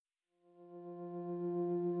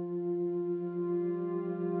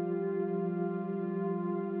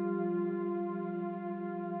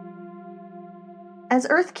As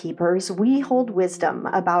Earth Keepers, we hold wisdom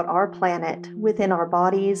about our planet within our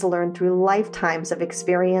bodies learned through lifetimes of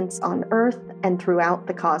experience on Earth and throughout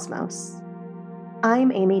the cosmos. I'm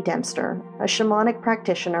Amy Dempster, a shamanic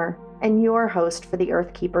practitioner and your host for the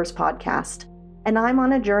Earth Keepers podcast, and I'm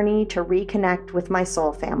on a journey to reconnect with my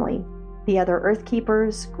soul family, the other Earth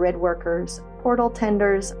Keepers, grid workers, portal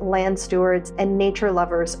tenders, land stewards, and nature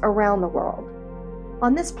lovers around the world.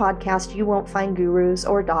 On this podcast, you won't find gurus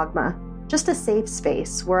or dogma, just a safe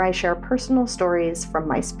space where I share personal stories from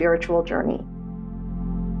my spiritual journey.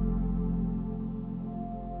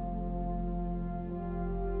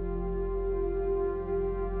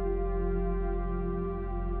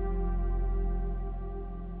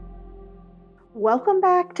 Welcome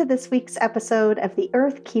back to this week's episode of the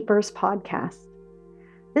Earth Keepers podcast.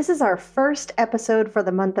 This is our first episode for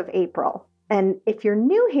the month of April, and if you're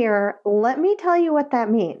new here, let me tell you what that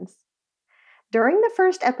means. During the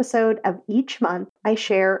first episode of each month, I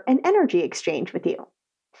share an energy exchange with you.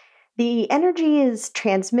 The energy is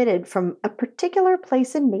transmitted from a particular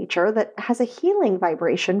place in nature that has a healing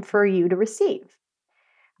vibration for you to receive.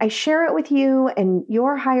 I share it with you, and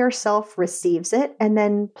your higher self receives it and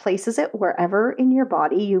then places it wherever in your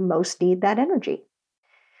body you most need that energy.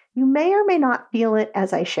 You may or may not feel it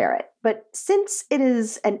as I share it, but since it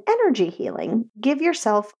is an energy healing, give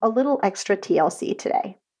yourself a little extra TLC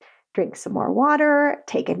today. Drink some more water,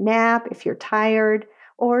 take a nap if you're tired,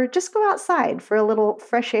 or just go outside for a little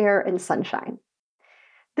fresh air and sunshine.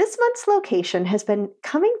 This month's location has been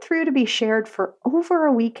coming through to be shared for over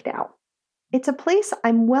a week now. It's a place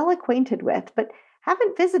I'm well acquainted with, but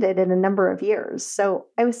haven't visited in a number of years, so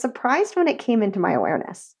I was surprised when it came into my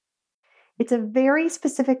awareness. It's a very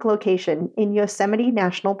specific location in Yosemite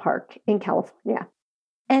National Park in California.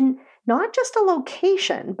 And not just a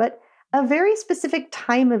location, but a very specific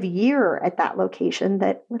time of year at that location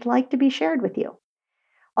that would like to be shared with you.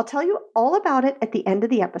 I'll tell you all about it at the end of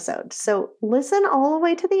the episode, so listen all the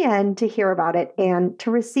way to the end to hear about it and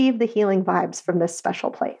to receive the healing vibes from this special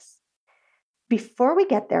place. Before we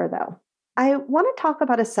get there, though, I want to talk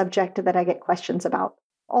about a subject that I get questions about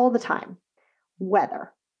all the time: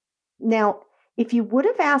 weather. Now, if you would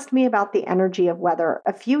have asked me about the energy of weather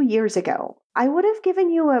a few years ago, I would have given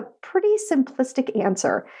you a pretty simplistic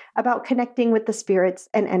answer about connecting with the spirits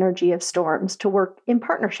and energy of storms to work in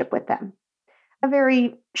partnership with them. A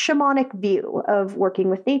very shamanic view of working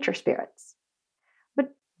with nature spirits.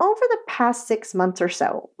 But over the past 6 months or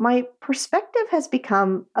so, my perspective has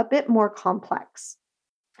become a bit more complex.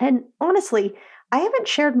 And honestly, I haven't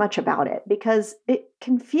shared much about it because it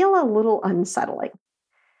can feel a little unsettling.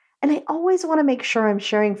 And I always want to make sure I'm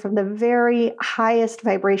sharing from the very highest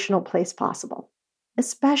vibrational place possible,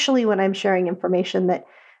 especially when I'm sharing information that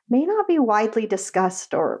may not be widely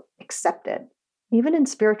discussed or accepted, even in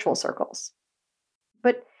spiritual circles.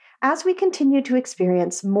 But as we continue to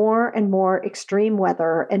experience more and more extreme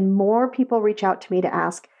weather and more people reach out to me to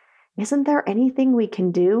ask, isn't there anything we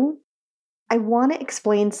can do? I want to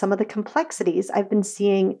explain some of the complexities I've been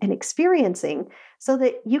seeing and experiencing so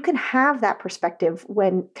that you can have that perspective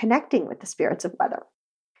when connecting with the spirits of weather.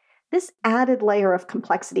 This added layer of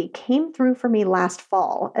complexity came through for me last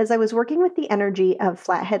fall as I was working with the energy of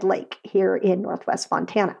Flathead Lake here in Northwest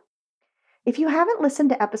Montana. If you haven't listened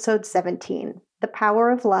to episode 17, The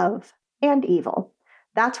Power of Love and Evil,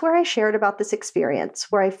 that's where I shared about this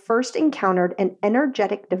experience where I first encountered an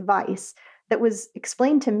energetic device that was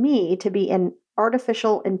explained to me to be an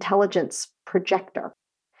artificial intelligence projector.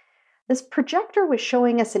 This projector was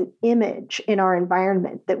showing us an image in our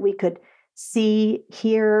environment that we could see,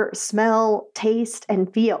 hear, smell, taste,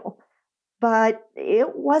 and feel. But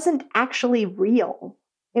it wasn't actually real.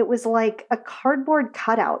 It was like a cardboard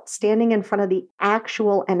cutout standing in front of the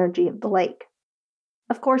actual energy of the lake.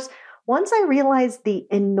 Of course, once I realized the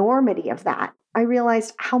enormity of that, I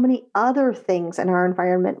realized how many other things in our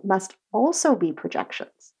environment must also be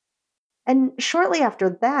projections. And shortly after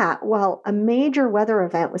that, while a major weather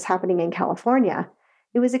event was happening in California,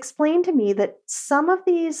 it was explained to me that some of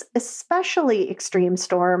these especially extreme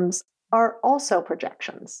storms are also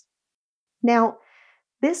projections. Now,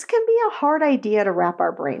 this can be a hard idea to wrap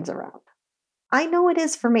our brains around. I know it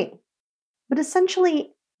is for me. But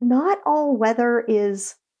essentially, not all weather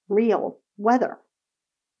is real weather.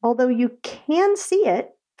 Although you can see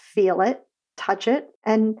it, feel it, touch it,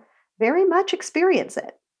 and very much experience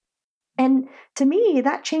it. And to me,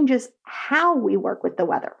 that changes how we work with the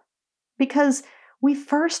weather. Because we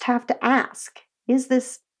first have to ask, is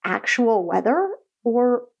this actual weather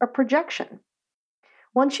or a projection?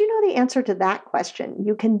 Once you know the answer to that question,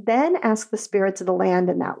 you can then ask the spirits of the land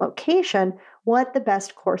in that location what the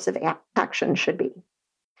best course of action should be.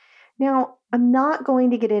 Now, I'm not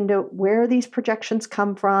going to get into where these projections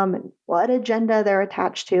come from and what agenda they're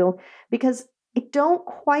attached to, because I don't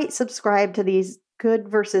quite subscribe to these good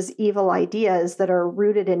versus evil ideas that are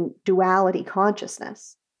rooted in duality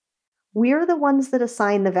consciousness. We're the ones that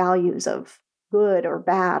assign the values of good or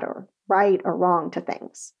bad or right or wrong to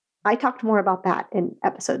things. I talked more about that in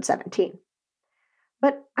episode 17.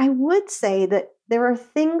 But I would say that there are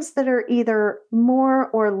things that are either more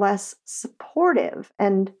or less supportive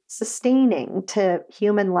and sustaining to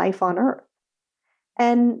human life on Earth.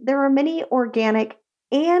 And there are many organic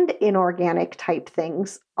and inorganic type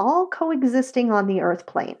things all coexisting on the Earth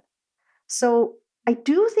plane. So I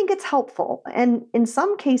do think it's helpful, and in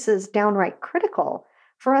some cases downright critical,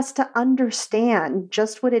 for us to understand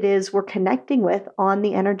just what it is we're connecting with on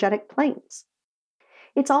the energetic planes.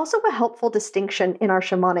 It's also a helpful distinction in our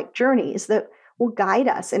shamanic journeys that will guide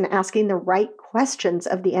us in asking the right questions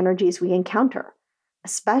of the energies we encounter,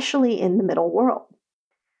 especially in the middle world.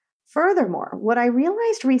 Furthermore, what I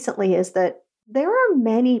realized recently is that there are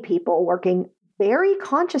many people working very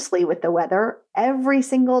consciously with the weather every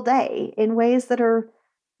single day in ways that are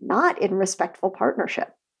not in respectful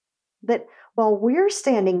partnership. That while we're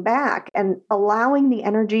standing back and allowing the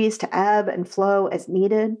energies to ebb and flow as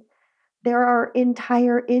needed, there are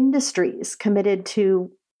entire industries committed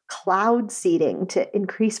to cloud seeding to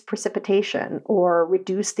increase precipitation or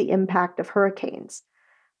reduce the impact of hurricanes,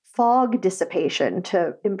 fog dissipation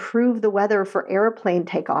to improve the weather for airplane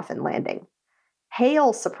takeoff and landing,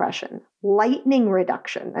 hail suppression, lightning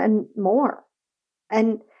reduction, and more.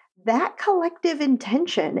 And that collective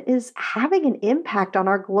intention is having an impact on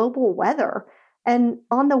our global weather and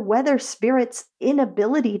on the weather spirit's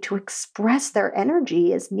inability to express their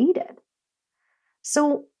energy as needed.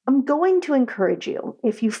 So I'm going to encourage you,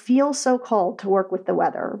 if you feel so called to work with the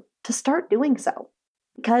weather, to start doing so.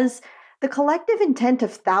 Because the collective intent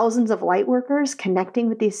of thousands of light workers connecting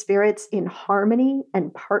with these spirits in harmony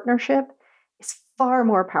and partnership is far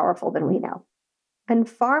more powerful than we know, and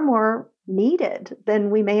far more needed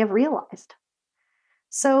than we may have realized.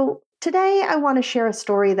 So today I want to share a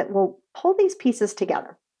story that will pull these pieces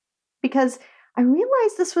together, because I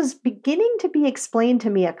realized this was beginning to be explained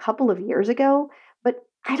to me a couple of years ago, but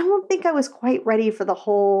I don't think I was quite ready for the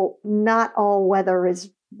whole not all weather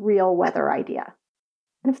is real weather idea.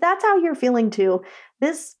 And if that's how you're feeling too,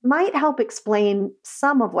 this might help explain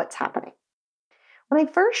some of what's happening. When I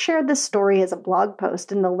first shared this story as a blog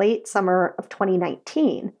post in the late summer of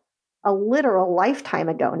 2019, a literal lifetime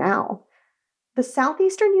ago now, the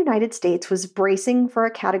southeastern United States was bracing for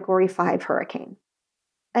a Category 5 hurricane.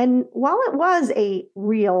 And while it was a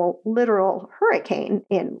real, literal hurricane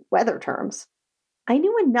in weather terms, I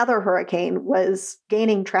knew another hurricane was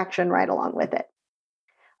gaining traction right along with it.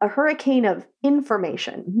 A hurricane of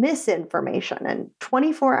information, misinformation, and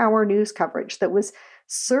 24-hour news coverage that was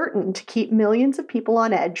certain to keep millions of people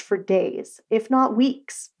on edge for days, if not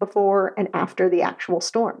weeks, before and after the actual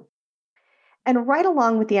storm. And right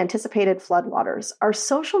along with the anticipated floodwaters, our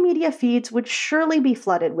social media feeds would surely be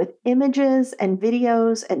flooded with images and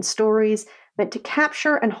videos and stories meant to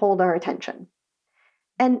capture and hold our attention.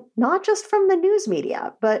 And not just from the news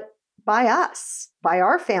media, but by us, by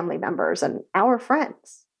our family members and our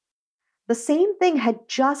friends. The same thing had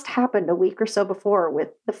just happened a week or so before with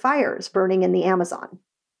the fires burning in the Amazon.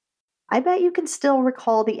 I bet you can still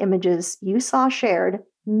recall the images you saw shared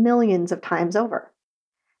millions of times over.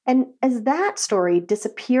 And as that story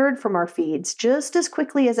disappeared from our feeds just as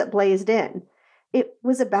quickly as it blazed in, it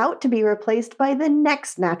was about to be replaced by the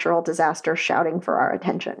next natural disaster shouting for our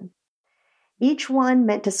attention. Each one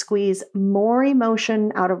meant to squeeze more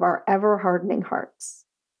emotion out of our ever-hardening hearts.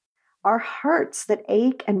 Our hearts that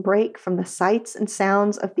ache and break from the sights and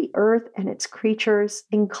sounds of the earth and its creatures,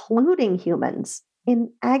 including humans,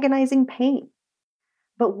 in agonizing pain.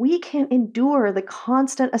 But we can't endure the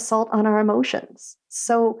constant assault on our emotions.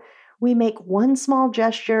 So we make one small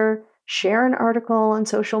gesture, share an article on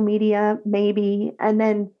social media, maybe, and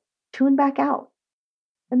then tune back out.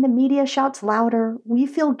 And the media shouts louder, we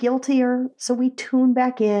feel guiltier, so we tune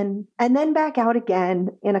back in, and then back out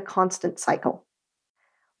again in a constant cycle.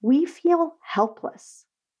 We feel helpless.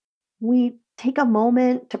 We take a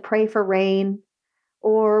moment to pray for rain,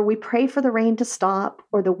 or we pray for the rain to stop,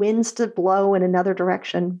 or the winds to blow in another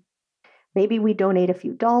direction. Maybe we donate a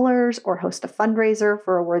few dollars or host a fundraiser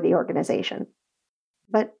for a worthy organization.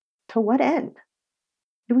 But to what end?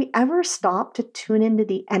 Do we ever stop to tune into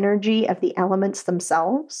the energy of the elements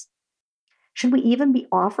themselves? Should we even be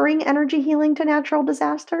offering energy healing to natural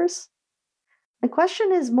disasters? The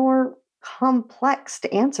question is more complex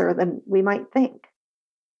to answer than we might think.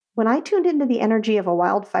 When I tuned into the energy of a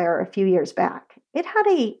wildfire a few years back, it had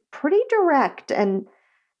a pretty direct and,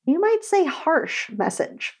 you might say, harsh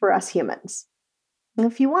message for us humans. And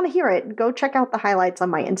if you want to hear it, go check out the highlights on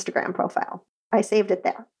my Instagram profile. I saved it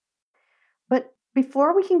there. But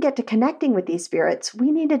before we can get to connecting with these spirits,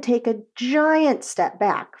 we need to take a giant step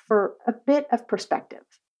back for a bit of perspective.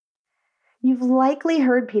 You've likely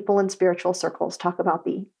heard people in spiritual circles talk about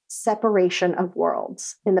the separation of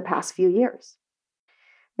worlds in the past few years.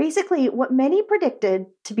 Basically, what many predicted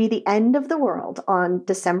to be the end of the world on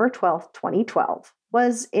December 12th, 2012,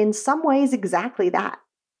 was in some ways exactly that.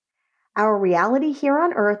 Our reality here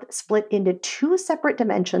on Earth split into two separate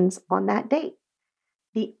dimensions on that date.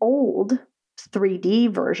 The old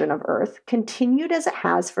 3D version of Earth continued as it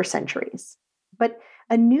has for centuries, but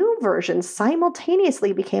a new version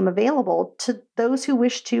simultaneously became available to those who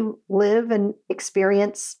wish to live and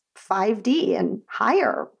experience 5D and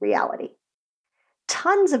higher reality.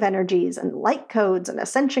 Tons of energies and light codes and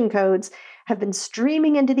ascension codes have been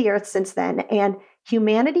streaming into the Earth since then, and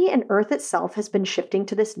humanity and Earth itself has been shifting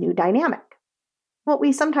to this new dynamic, what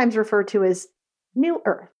we sometimes refer to as New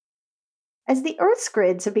Earth. As the Earth's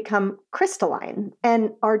grids have become crystalline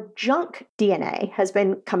and our junk DNA has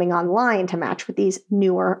been coming online to match with these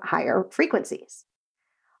newer, higher frequencies.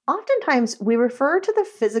 Oftentimes, we refer to the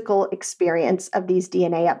physical experience of these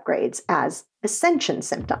DNA upgrades as ascension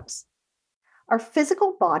symptoms. Our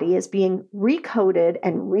physical body is being recoded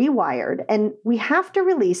and rewired, and we have to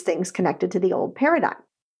release things connected to the old paradigm,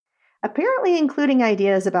 apparently including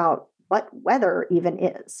ideas about what weather even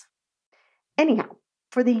is. Anyhow,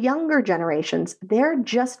 for the younger generations, they're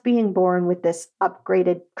just being born with this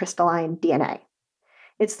upgraded crystalline DNA.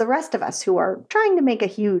 It's the rest of us who are trying to make a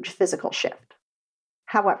huge physical shift.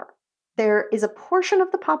 However, there is a portion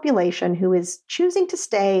of the population who is choosing to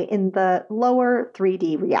stay in the lower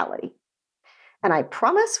 3D reality. And I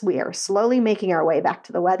promise we are slowly making our way back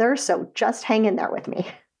to the weather, so just hang in there with me.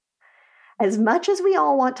 As much as we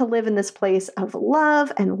all want to live in this place of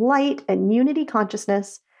love and light and unity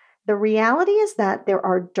consciousness, the reality is that there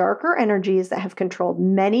are darker energies that have controlled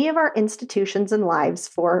many of our institutions and lives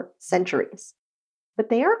for centuries. But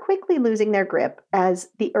they are quickly losing their grip as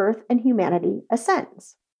the Earth and humanity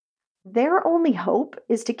ascends. Their only hope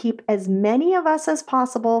is to keep as many of us as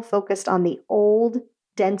possible focused on the old,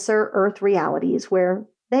 denser Earth realities where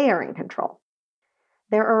they are in control.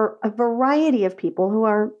 There are a variety of people who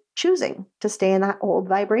are choosing to stay in that old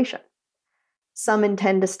vibration. Some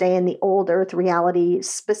intend to stay in the old Earth reality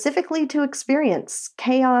specifically to experience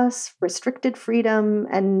chaos, restricted freedom,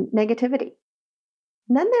 and negativity.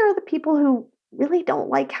 And then there are the people who really don't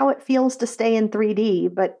like how it feels to stay in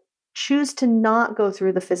 3D, but choose to not go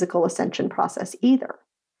through the physical ascension process either.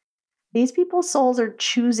 These people's souls are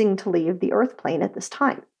choosing to leave the Earth plane at this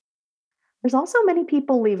time. There's also many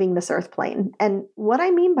people leaving this Earth plane, and what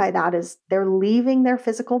I mean by that is they're leaving their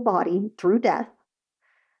physical body through death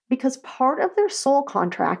because part of their soul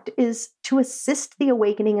contract is to assist the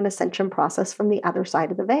awakening and ascension process from the other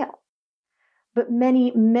side of the veil. But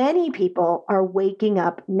many, many people are waking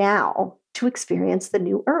up now to experience the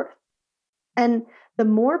new Earth. And the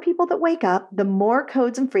more people that wake up, the more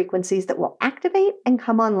codes and frequencies that will activate and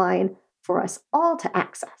come online for us all to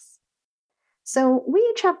access. So we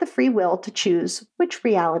each have the free will to choose which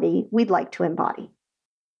reality we'd like to embody.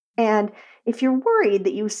 And if you're worried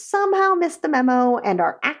that you somehow missed the memo and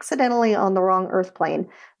are accidentally on the wrong Earth plane,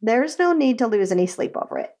 there's no need to lose any sleep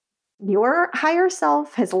over it. Your higher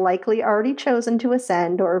self has likely already chosen to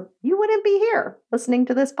ascend, or you wouldn't be here listening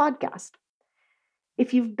to this podcast.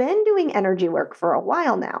 If you've been doing energy work for a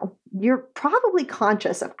while now, you're probably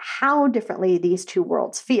conscious of how differently these two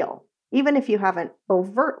worlds feel, even if you haven't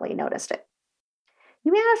overtly noticed it.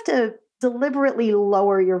 You may have to deliberately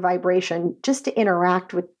lower your vibration just to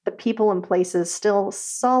interact with the people and places still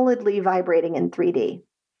solidly vibrating in 3D.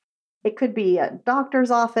 It could be a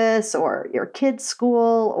doctor's office or your kid's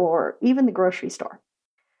school or even the grocery store.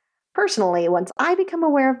 Personally, once I become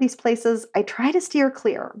aware of these places, I try to steer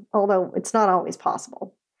clear, although it's not always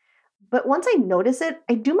possible. But once I notice it,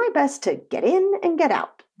 I do my best to get in and get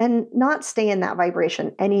out and not stay in that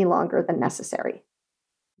vibration any longer than necessary.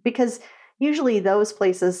 Because usually those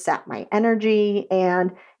places sap my energy,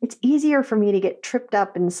 and it's easier for me to get tripped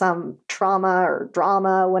up in some trauma or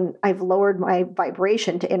drama when I've lowered my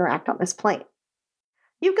vibration to interact on this plane.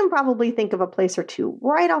 You can probably think of a place or two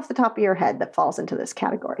right off the top of your head that falls into this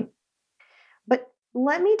category. But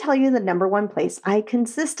let me tell you the number one place I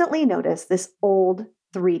consistently notice this old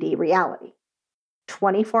 3D reality: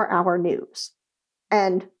 24-hour news.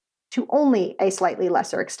 And to only a slightly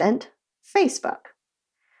lesser extent, Facebook.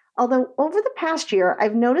 Although over the past year,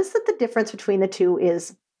 I've noticed that the difference between the two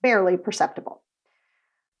is barely perceptible.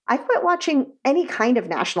 I quit watching any kind of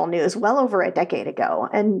national news well over a decade ago,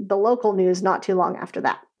 and the local news not too long after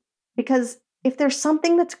that. Because if there's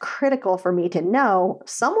something that's critical for me to know,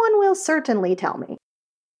 someone will certainly tell me.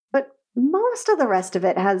 But most of the rest of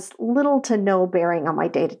it has little to no bearing on my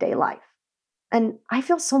day-to-day life. And I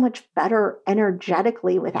feel so much better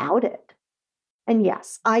energetically without it. And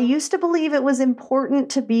yes, I used to believe it was important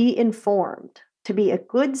to be informed, to be a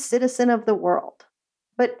good citizen of the world.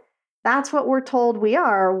 But that's what we're told we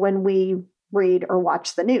are when we read or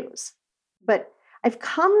watch the news. But I've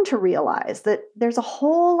come to realize that there's a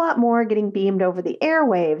whole lot more getting beamed over the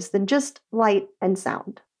airwaves than just light and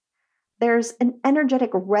sound. There's an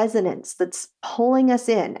energetic resonance that's pulling us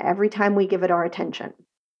in every time we give it our attention.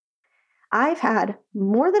 I've had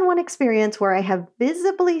more than one experience where I have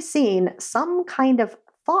visibly seen some kind of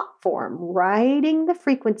thought form riding the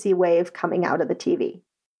frequency wave coming out of the TV.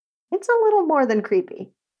 It's a little more than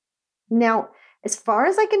creepy. Now, as far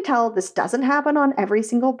as I can tell, this doesn't happen on every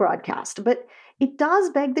single broadcast, but it does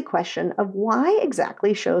beg the question of why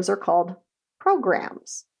exactly shows are called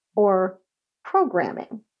programs or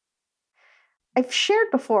programming. I've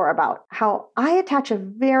shared before about how I attach a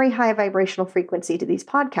very high vibrational frequency to these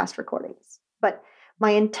podcast recordings, but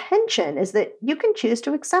my intention is that you can choose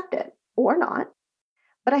to accept it or not.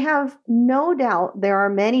 But I have no doubt there are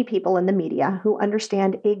many people in the media who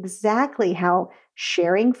understand exactly how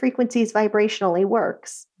sharing frequencies vibrationally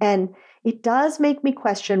works, and it does make me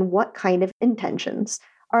question what kind of intentions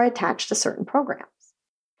are attached to certain programs.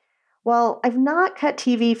 While I've not cut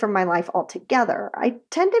TV from my life altogether, I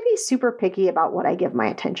tend to be super picky about what I give my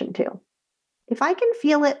attention to. If I can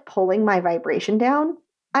feel it pulling my vibration down,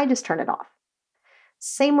 I just turn it off.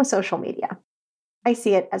 Same with social media. I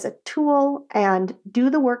see it as a tool and do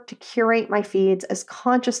the work to curate my feeds as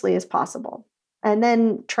consciously as possible, and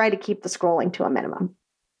then try to keep the scrolling to a minimum.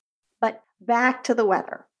 But back to the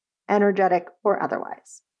weather, energetic or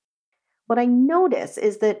otherwise. What I notice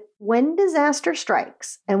is that when disaster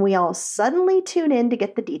strikes and we all suddenly tune in to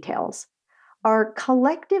get the details, our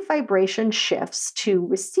collective vibration shifts to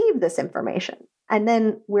receive this information. And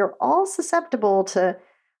then we're all susceptible to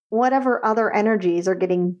whatever other energies are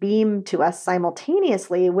getting beamed to us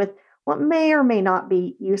simultaneously with what may or may not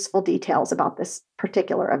be useful details about this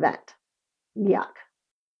particular event. Yuck.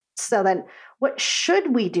 So then, what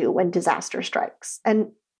should we do when disaster strikes?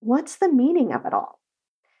 And what's the meaning of it all?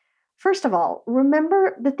 First of all,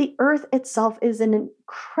 remember that the Earth itself is an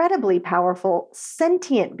incredibly powerful,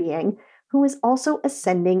 sentient being who is also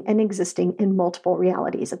ascending and existing in multiple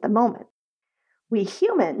realities at the moment. We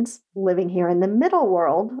humans, living here in the middle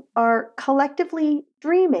world, are collectively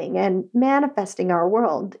dreaming and manifesting our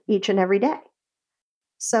world each and every day.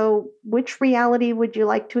 So, which reality would you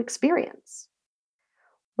like to experience?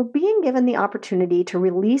 We're being given the opportunity to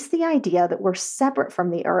release the idea that we're separate from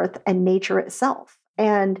the Earth and nature itself,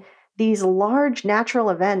 and these large natural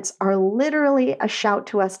events are literally a shout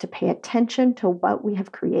to us to pay attention to what we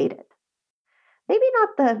have created. Maybe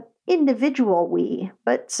not the individual we,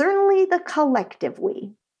 but certainly the collective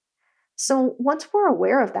we. So once we're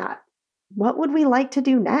aware of that, what would we like to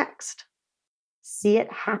do next? See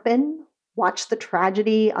it happen? Watch the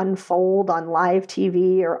tragedy unfold on live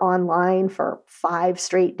TV or online for 5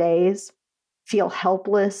 straight days? Feel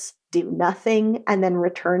helpless, do nothing, and then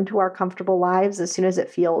return to our comfortable lives as soon as it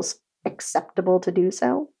feels acceptable to do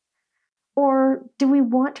so? Or do we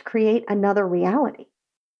want to create another reality?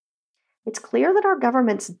 It's clear that our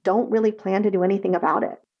governments don't really plan to do anything about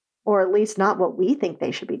it, or at least not what we think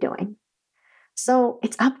they should be doing. So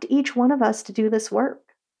it's up to each one of us to do this work.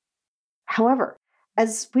 However,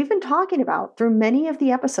 as we've been talking about through many of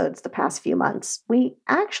the episodes the past few months, we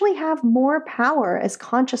actually have more power as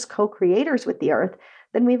conscious co-creators with the Earth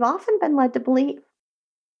than we've often been led to believe.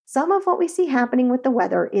 Some of what we see happening with the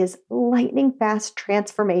weather is lightning-fast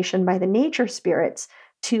transformation by the nature spirits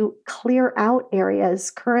to clear out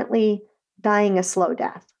areas currently dying a slow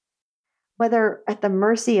death. Whether at the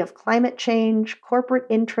mercy of climate change, corporate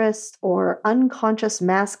interests, or unconscious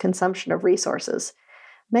mass consumption of resources,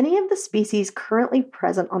 many of the species currently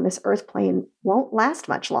present on this Earth plane won't last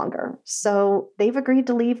much longer, so they've agreed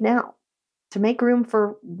to leave now, to make room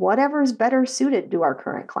for whatever's better suited to our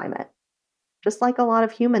current climate, just like a lot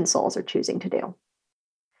of human souls are choosing to do.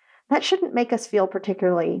 That shouldn't make us feel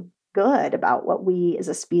particularly good about what we as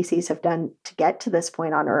a species have done to get to this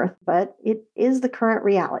point on Earth, but it is the current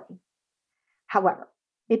reality. However,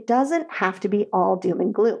 it doesn't have to be all doom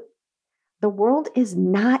and gloom. The world is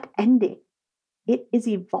not ending. It is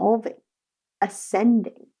evolving,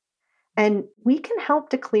 ascending, and we can help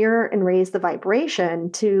to clear and raise the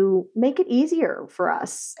vibration to make it easier for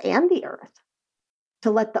us and the Earth.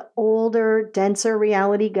 to let the older, denser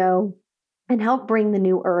reality go and help bring the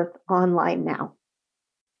new Earth online now.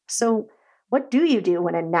 So, what do you do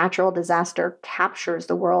when a natural disaster captures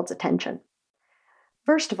the world's attention?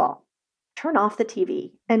 First of all, turn off the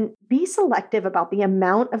TV and be selective about the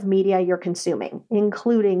amount of media you're consuming,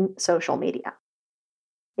 including social media.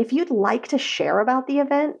 If you'd like to share about the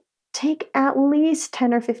event, take at least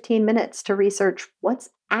 10 or 15 minutes to research what's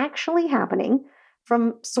actually happening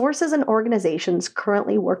from sources and organizations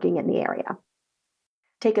currently working in the area.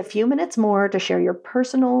 Take a few minutes more to share your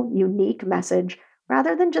personal, unique message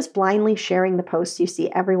rather than just blindly sharing the posts you see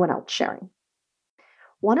everyone else sharing.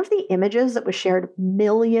 One of the images that was shared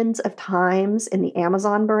millions of times in the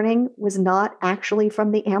Amazon burning was not actually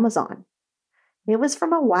from the Amazon. It was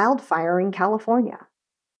from a wildfire in California.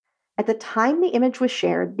 At the time the image was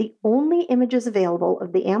shared, the only images available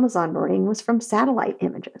of the Amazon burning was from satellite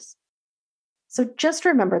images. So just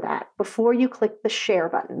remember that before you click the share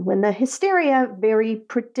button when the hysteria very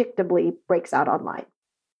predictably breaks out online.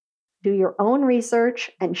 Do your own research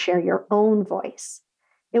and share your own voice.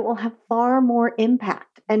 It will have far more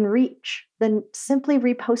impact and reach than simply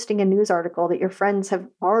reposting a news article that your friends have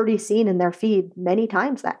already seen in their feed many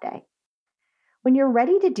times that day. When you're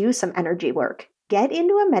ready to do some energy work, get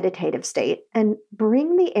into a meditative state and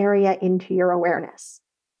bring the area into your awareness.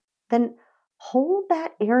 Then hold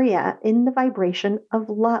that area in the vibration of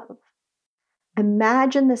love.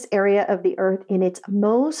 Imagine this area of the earth in its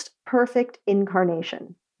most perfect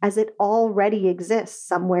incarnation, as it already exists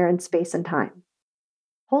somewhere in space and time.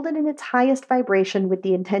 Hold it in its highest vibration with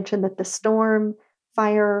the intention that the storm,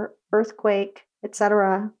 fire, earthquake,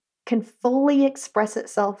 etc., can fully express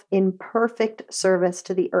itself in perfect service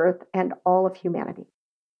to the earth and all of humanity.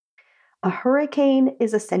 A hurricane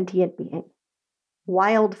is a sentient being.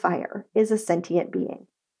 Wildfire is a sentient being.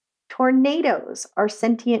 Tornadoes are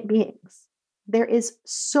sentient beings. There is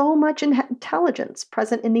so much intelligence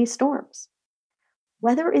present in these storms.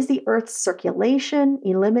 Weather is the Earth's circulation,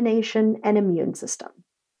 elimination, and immune system.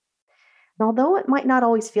 And although it might not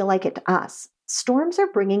always feel like it to us, storms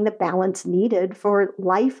are bringing the balance needed for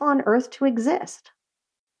life on Earth to exist.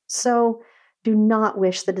 So do not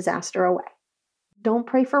wish the disaster away. Don't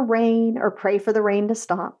pray for rain or pray for the rain to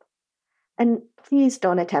stop. And please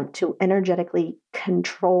don't attempt to energetically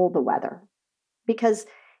control the weather. Because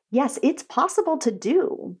yes, it's possible to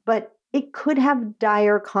do, but it could have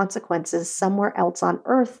dire consequences somewhere else on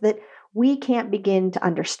Earth that we can't begin to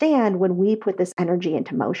understand when we put this energy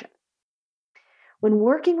into motion. When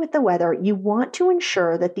working with the weather, you want to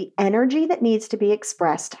ensure that the energy that needs to be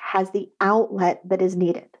expressed has the outlet that is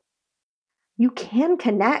needed. You can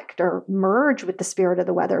connect or merge with the spirit of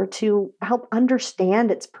the weather to help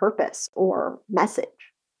understand its purpose or message.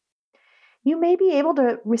 You may be able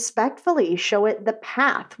to respectfully show it the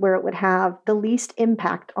path where it would have the least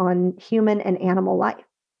impact on human and animal life.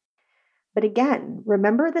 But again,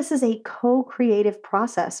 remember this is a co-creative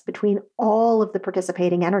process between all of the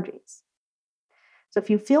participating energies. So if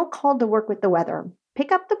you feel called to work with the weather,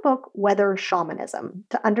 pick up the book Weather Shamanism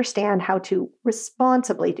to understand how to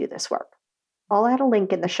responsibly do this work. I'll add a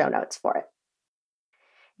link in the show notes for it.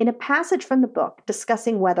 In a passage from the book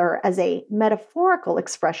discussing weather as a metaphorical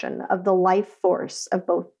expression of the life force of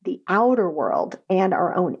both the outer world and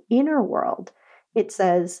our own inner world, it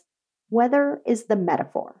says, "Weather is the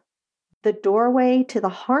metaphor, the doorway to the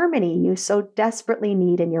harmony you so desperately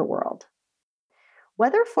need in your world."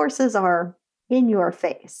 Weather forces are in your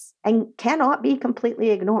face and cannot be completely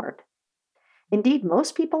ignored. Indeed,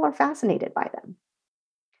 most people are fascinated by them.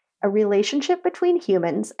 A relationship between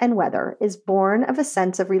humans and weather is born of a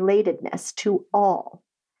sense of relatedness to all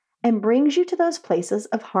and brings you to those places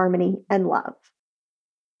of harmony and love.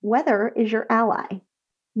 Weather is your ally.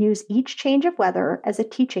 Use each change of weather as a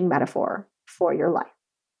teaching metaphor for your life.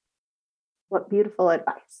 What beautiful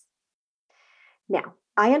advice. Now,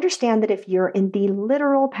 I understand that if you're in the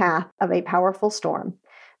literal path of a powerful storm,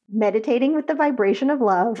 meditating with the vibration of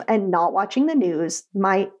love and not watching the news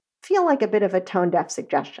might feel like a bit of a tone-deaf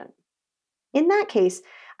suggestion. In that case,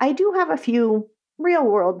 I do have a few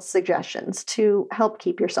real-world suggestions to help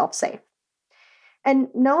keep yourself safe.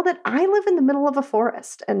 And know that I live in the middle of a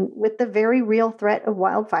forest and with the very real threat of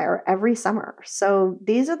wildfire every summer. So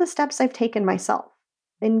these are the steps I've taken myself,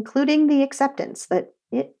 including the acceptance that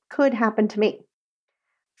it could happen to me.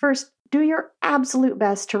 First, do your absolute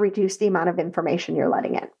best to reduce the amount of information you're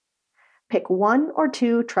letting in. Pick 1 or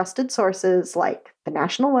 2 trusted sources like the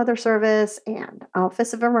National Weather Service and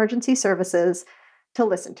Office of Emergency Services to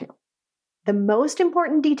listen to. The most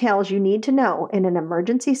important details you need to know in an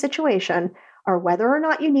emergency situation are whether or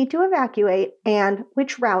not you need to evacuate and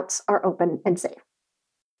which routes are open and safe.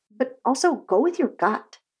 But also go with your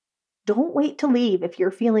gut. Don't wait to leave if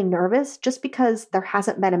you're feeling nervous just because there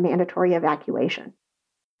hasn't been a mandatory evacuation.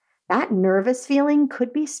 That nervous feeling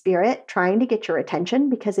could be spirit trying to get your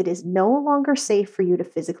attention because it is no longer safe for you to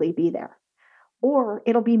physically be there. Or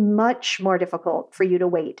it'll be much more difficult for you to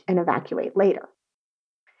wait and evacuate later.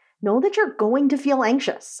 Know that you're going to feel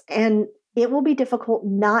anxious, and it will be difficult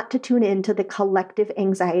not to tune into the collective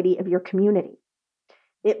anxiety of your community.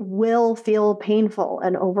 It will feel painful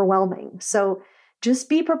and overwhelming. So just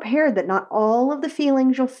be prepared that not all of the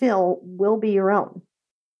feelings you'll feel will be your own.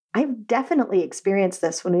 I've definitely experienced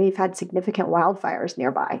this when we've had significant wildfires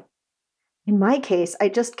nearby. In my case, I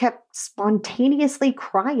just kept spontaneously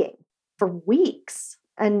crying for weeks,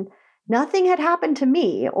 and nothing had happened to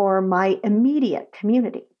me or my immediate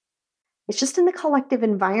community. It's just in the collective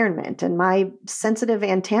environment, and my sensitive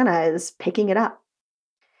antenna is picking it up.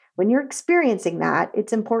 When you're experiencing that,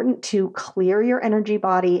 it's important to clear your energy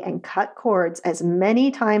body and cut cords as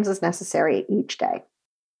many times as necessary each day.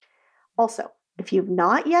 Also, if you've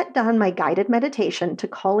not yet done my guided meditation to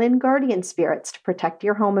call in guardian spirits to protect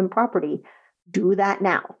your home and property, do that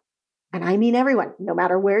now. And I mean everyone, no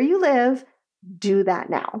matter where you live, do that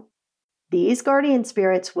now. These guardian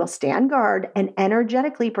spirits will stand guard and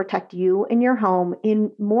energetically protect you and your home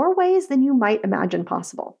in more ways than you might imagine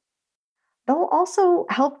possible. They'll also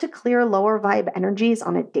help to clear lower vibe energies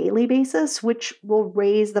on a daily basis, which will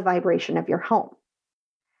raise the vibration of your home.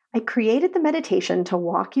 I created the meditation to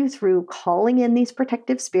walk you through calling in these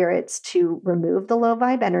protective spirits to remove the low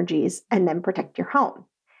vibe energies and then protect your home.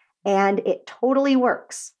 And it totally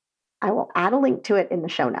works. I will add a link to it in the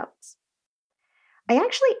show notes. I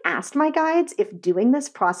actually asked my guides if doing this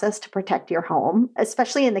process to protect your home,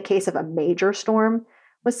 especially in the case of a major storm,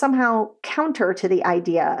 was somehow counter to the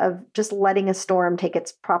idea of just letting a storm take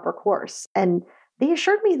its proper course. And they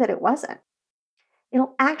assured me that it wasn't.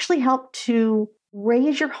 It'll actually help to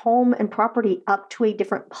raise your home and property up to a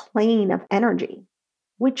different plane of energy,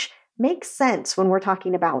 which makes sense when we're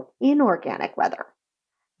talking about inorganic weather.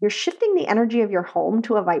 You're shifting the energy of your home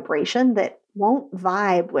to a vibration that won't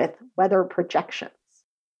vibe with weather projections.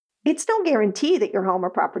 It's no guarantee that your home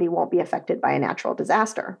or property won't be affected by a natural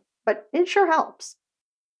disaster, but it sure helps.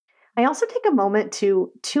 I also take a moment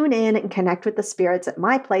to tune in and connect with the spirits at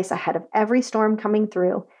my place ahead of every storm coming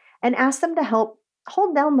through and ask them to help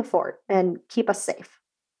hold down the fort and keep us safe.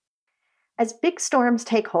 As big storms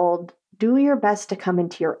take hold, do your best to come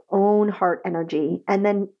into your own heart energy and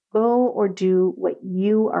then go or do what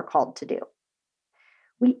you are called to do.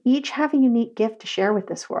 We each have a unique gift to share with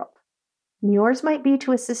this world. Yours might be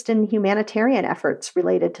to assist in humanitarian efforts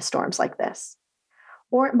related to storms like this.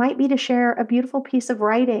 Or it might be to share a beautiful piece of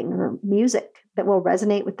writing or music that will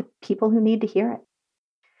resonate with the people who need to hear it.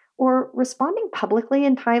 Or responding publicly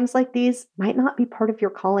in times like these might not be part of your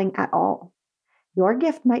calling at all. Your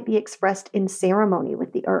gift might be expressed in ceremony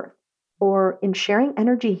with the earth, or in sharing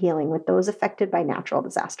energy healing with those affected by natural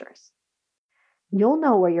disasters. You'll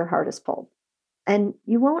know where your heart is pulled, and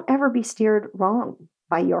you won't ever be steered wrong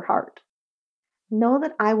by your heart. Know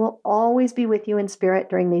that I will always be with you in spirit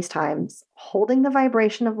during these times, holding the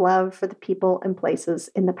vibration of love for the people and places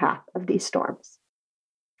in the path of these storms.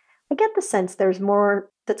 I get the sense there's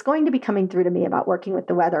more that's going to be coming through to me about working with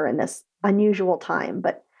the weather in this unusual time,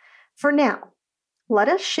 but for now, let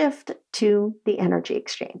us shift to the energy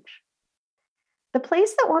exchange. The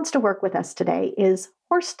place that wants to work with us today is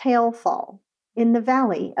Horsetail Fall in the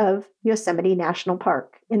valley of Yosemite National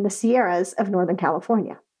Park in the Sierras of Northern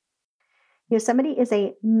California. Yosemite is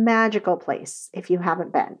a magical place if you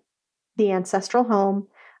haven't been, the ancestral home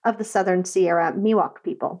of the Southern Sierra Miwok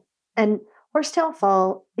people, and Horsetail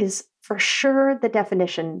Fall is for sure the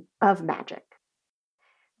definition of magic.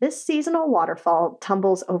 This seasonal waterfall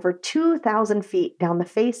tumbles over 2,000 feet down the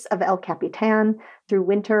face of El Capitan through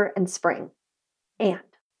winter and spring. And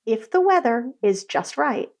if the weather is just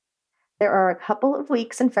right, there are a couple of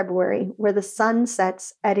weeks in February where the sun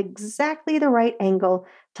sets at exactly the right angle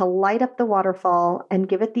to light up the waterfall and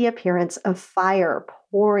give it the appearance of fire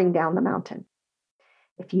pouring down the mountain.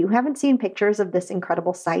 If you haven't seen pictures of this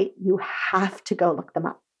incredible sight, you have to go look them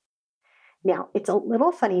up. Now, it's a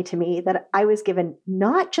little funny to me that I was given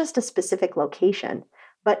not just a specific location,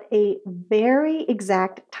 but a very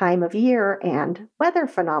exact time of year and weather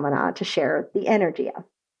phenomena to share the energy of.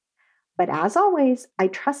 But as always, I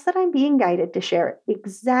trust that I'm being guided to share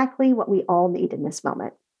exactly what we all need in this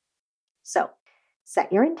moment. So,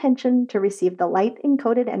 set your intention to receive the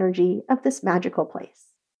light-encoded energy of this magical place.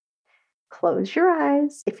 Close your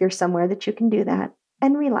eyes if you're somewhere that you can do that,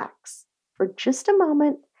 and relax for just a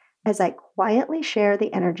moment as I quietly share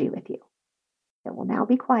the energy with you. It will now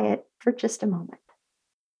be quiet for just a moment.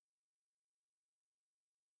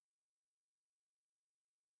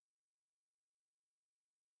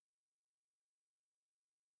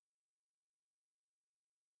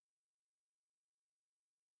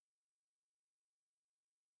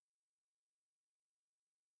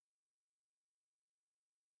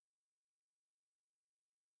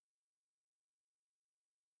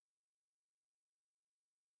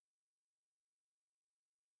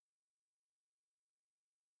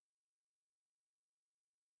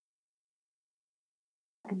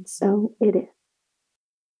 And so it is.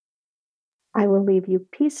 I will leave you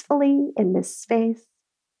peacefully in this space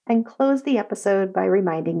and close the episode by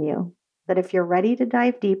reminding you that if you're ready to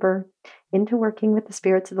dive deeper into working with the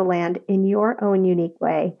spirits of the land in your own unique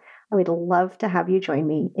way, I would love to have you join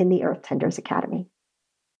me in the Earth Tenders Academy.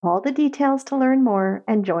 All the details to learn more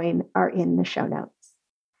and join are in the show notes.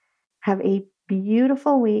 Have a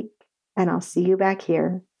beautiful week, and I'll see you back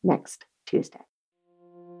here next Tuesday.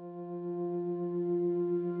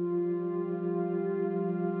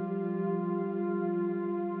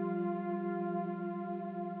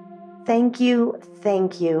 Thank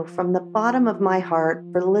you from the bottom of my heart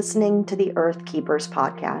for listening to the Earth Keepers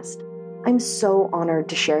podcast. I'm so honored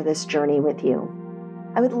to share this journey with you.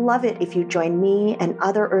 I would love it if you join me and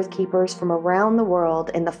other Earth Keepers from around the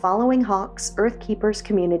world in the Following Hawks Earth Keepers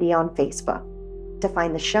community on Facebook. To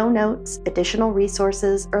find the show notes, additional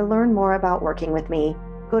resources, or learn more about working with me,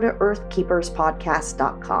 go to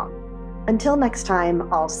earthkeeperspodcast.com. Until next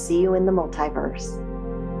time, I'll see you in the multiverse.